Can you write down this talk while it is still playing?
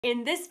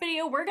In this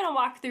video, we're going to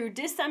walk through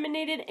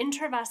Disseminated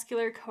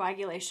Intravascular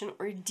Coagulation,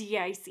 or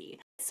DIC.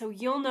 So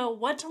you'll know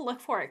what to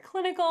look for at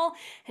clinical,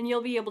 and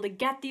you'll be able to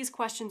get these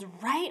questions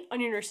right on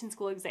your nursing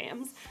school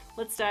exams.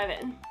 Let's dive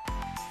in.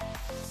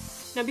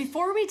 Now,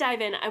 before we dive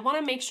in, I want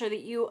to make sure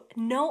that you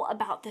know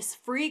about this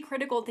free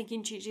critical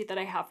thinking cheat sheet that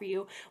I have for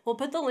you. We'll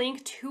put the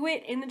link to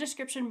it in the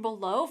description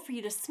below for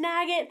you to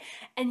snag it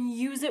and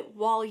use it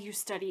while you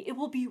study. It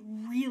will be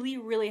really,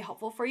 really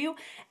helpful for you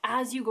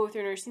as you go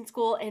through nursing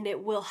school, and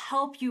it will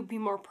help you be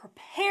more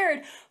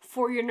prepared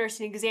for your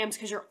nursing exams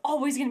because you're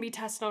always going to be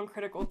tested on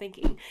critical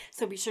thinking.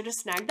 So be sure to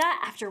snag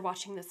that after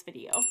watching this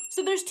video.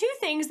 So there's two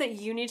things that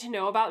you need to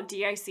know about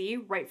DIC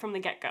right from the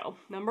get-go.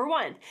 Number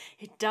one,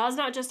 it does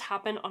not just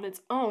happen on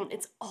its own.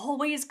 It's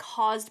always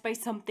caused by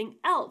something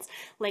else,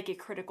 like a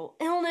critical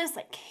illness,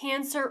 like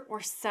cancer or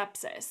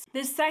sepsis.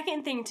 The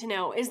second thing to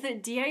know is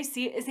that DIC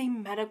is a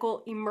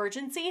medical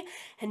emergency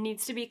and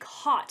needs to be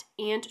caught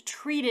and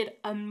treated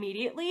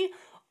immediately,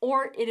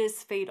 or it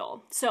is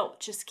fatal. So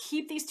just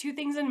keep these two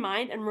things in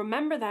mind and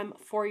remember them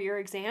for your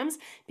exams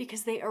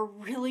because they are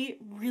really,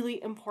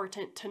 really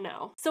important to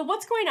know. So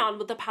what's going on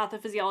with the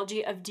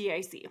pathophysiology of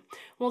DIC?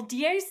 Well,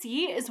 DIC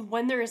is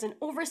when there is an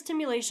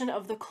overstimulation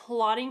of the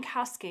clotting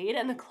cascade,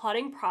 and the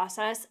clotting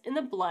process in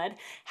the blood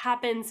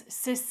happens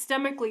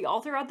systemically all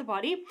throughout the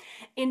body,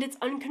 and it's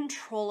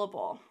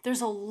uncontrollable.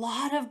 There's a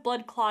lot of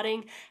blood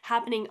clotting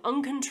happening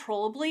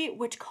uncontrollably,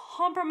 which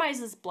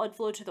compromises blood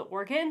flow to the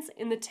organs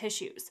and the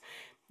tissues.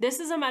 This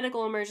is a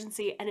medical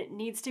emergency and it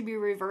needs to be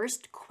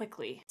reversed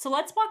quickly. So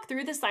let's walk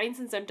through the signs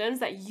and symptoms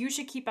that you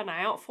should keep an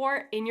eye out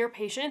for in your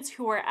patients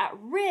who are at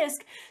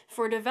risk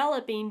for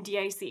developing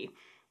DIC.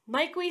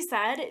 Like we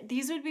said,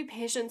 these would be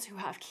patients who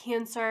have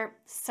cancer,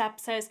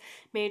 sepsis,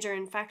 major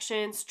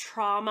infections,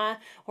 trauma,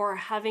 or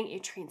having a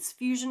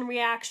transfusion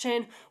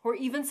reaction, or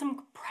even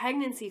some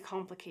pregnancy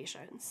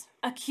complications.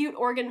 Acute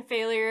organ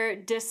failure,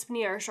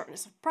 dyspnea or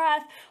shortness of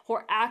breath,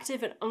 or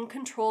active and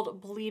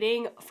uncontrolled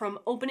bleeding from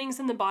openings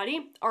in the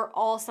body are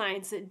all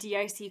signs that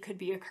DIC could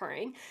be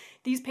occurring.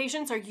 These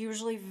patients are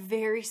usually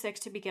very sick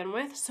to begin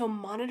with, so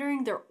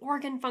monitoring their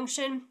organ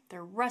function,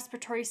 their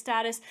respiratory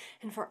status,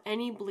 and for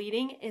any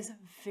bleeding is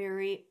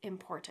very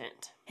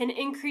important. An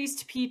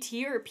increased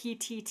PT or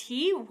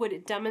PTT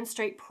would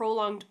demonstrate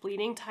prolonged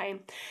bleeding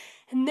time.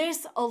 And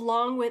this,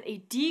 along with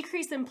a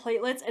decrease in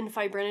platelets and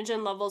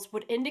fibrinogen levels,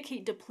 would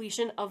indicate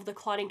depletion of the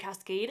clotting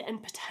cascade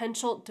and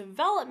potential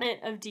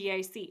development of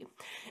DIC.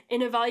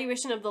 In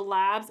evaluation of the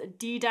labs,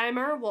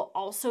 D-dimer will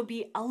also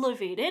be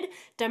elevated,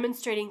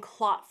 demonstrating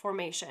clot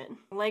formation.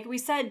 Like we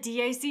said,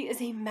 DIC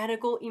is a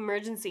medical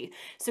emergency,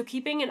 so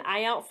keeping an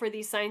eye out for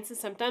these signs and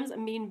symptoms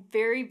and being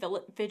very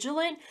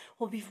vigilant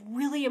will be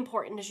really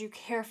important as you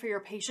care for your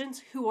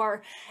patients who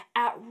are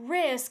at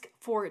risk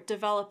for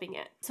developing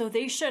it. So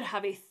they should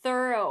have a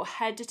thorough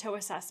head-to-toe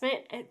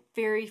assessment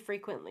very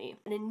frequently.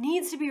 And it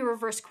needs to be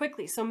reversed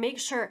quickly, so make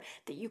sure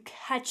that you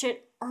catch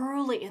it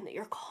early and that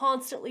you're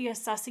constantly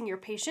assessing your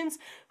patients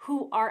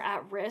who are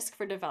at risk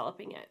for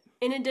developing it.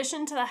 In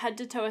addition to the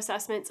head-to-toe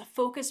assessments,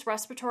 focused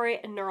respiratory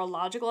and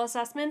neurological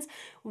assessments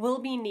will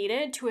be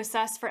needed to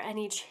assess for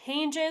any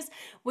changes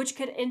which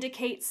could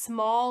indicate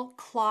small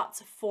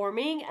clots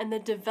forming and the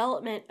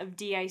development of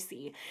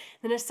DIC.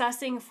 Then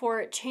assessing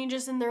for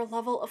changes in their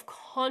level of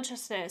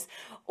consciousness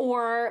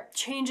or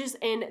changes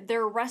in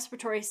their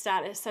respiratory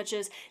status, such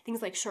as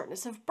things like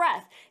shortness of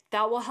breath.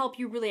 That will help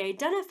you really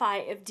identify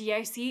if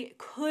DIC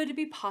could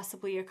be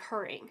possibly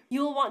occurring.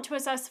 You'll want to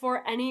assess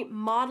for any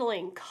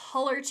modeling,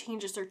 color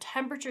changes, or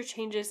temperature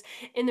changes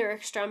in their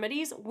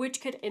extremities, which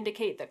could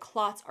indicate that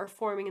clots are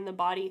forming in the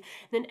body.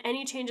 Then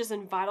any changes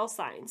in vital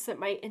signs that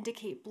might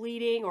indicate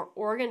bleeding or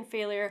organ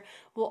failure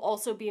will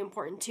also be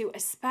important too,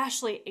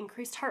 especially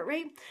increased heart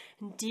rate,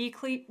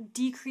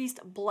 decreased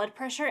blood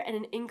pressure, and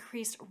an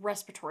increased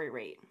respiratory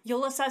rate.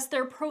 You'll assess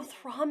their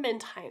prothrombin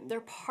time,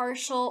 their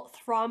partial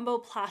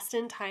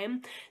thromboplastin time,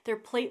 their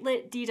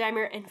platelet,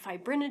 D-dimer, and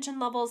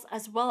fibrinogen levels,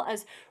 as well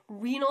as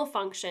renal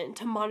function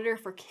to monitor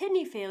for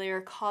kidney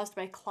failure caused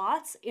by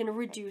clots and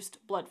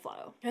reduced blood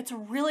flow. It's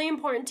really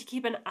important to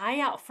keep an eye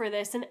out for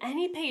this in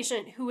any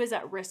patient who is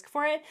at risk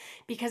for it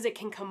because it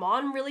can come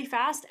on really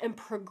fast and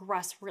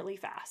progress really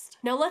fast.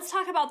 Now let's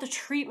talk about the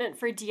treatment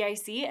for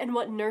DIC and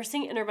what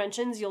nursing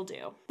interventions you'll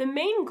do. The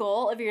main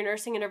goal of your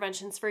nursing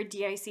interventions for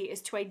DIC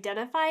is to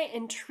identify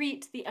and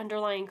treat the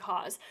underlying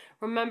cause.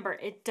 Remember,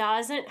 it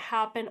doesn't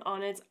happen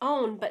on its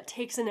own, but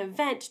takes an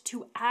event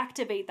to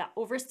activate that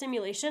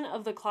overstimulation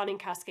of the clotting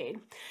cascade.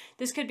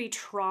 This could be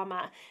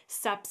trauma,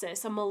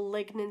 sepsis, a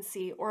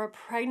malignancy, or a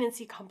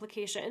pregnancy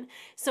complication.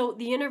 So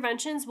the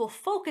interventions will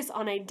focus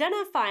on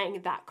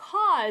identifying that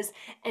cause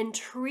and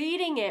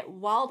treating it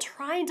while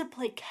trying to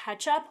play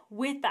catch up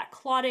with that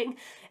clotting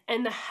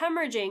and the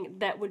hemorrhaging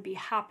that would be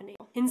happening.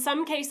 In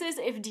some cases,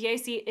 if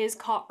DIC is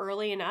caught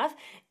early enough,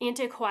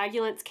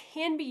 anticoagulants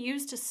can be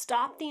used to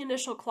stop the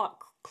initial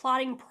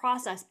clotting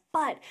process,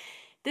 but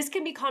This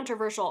can be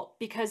controversial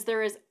because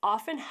there is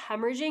often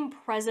hemorrhaging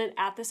present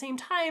at the same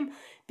time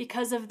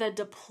because of the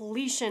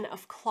depletion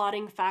of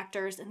clotting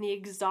factors and the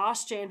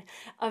exhaustion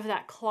of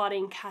that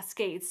clotting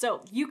cascade.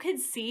 So you could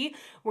see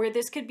where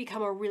this could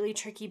become a really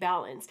tricky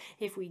balance.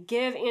 If we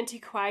give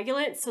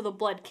anticoagulants so the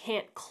blood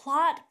can't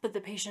clot, but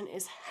the patient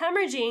is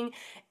hemorrhaging,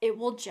 it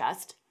will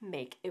just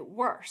make it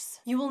worse.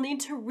 You will need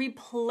to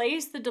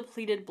replace the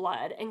depleted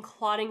blood and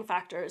clotting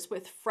factors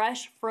with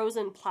fresh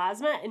frozen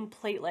plasma and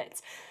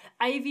platelets.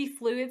 IV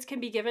fluids can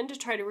be given to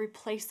try to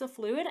replace the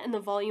fluid and the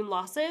volume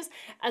losses,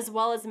 as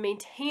well as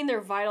maintain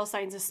their vital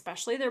signs,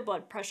 especially their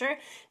blood pressure,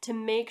 to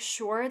make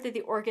sure that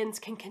the organs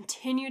can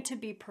continue to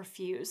be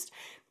perfused.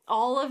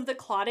 All of the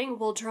clotting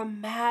will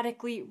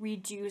dramatically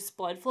reduce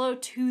blood flow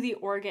to the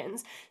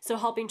organs. So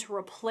helping to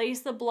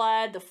replace the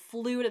blood, the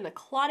fluid, and the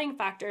clotting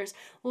factors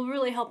will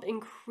really help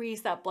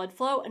increase that blood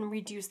flow and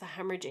reduce the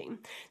hemorrhaging.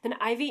 Then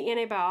IV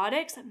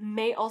antibiotics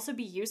may also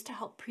be used to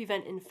help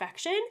prevent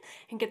infection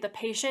and get the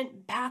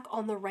patient back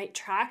on the right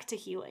track to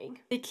healing.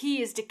 The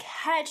key is to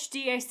catch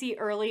DIC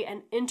early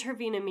and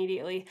intervene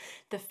immediately.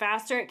 The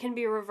faster it can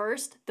be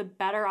reversed, the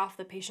better off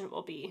the patient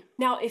will be.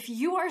 Now, if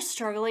you are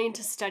struggling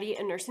to study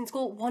in nursing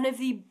school, one of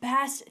the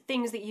best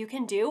things that you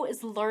can do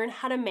is learn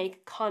how to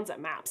make concept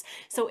maps.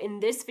 So in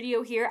this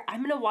video here,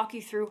 I'm going to walk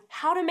you through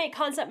how to make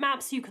concept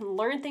maps so you can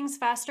learn things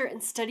faster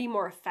and study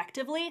more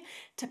effectively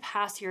to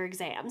pass your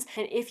exams.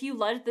 And if you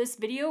loved this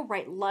video,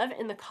 write love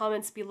in the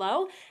comments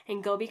below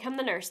and go become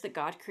the nurse that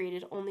God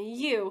created only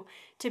you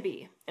to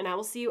be. And I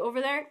will see you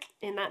over there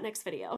in that next video.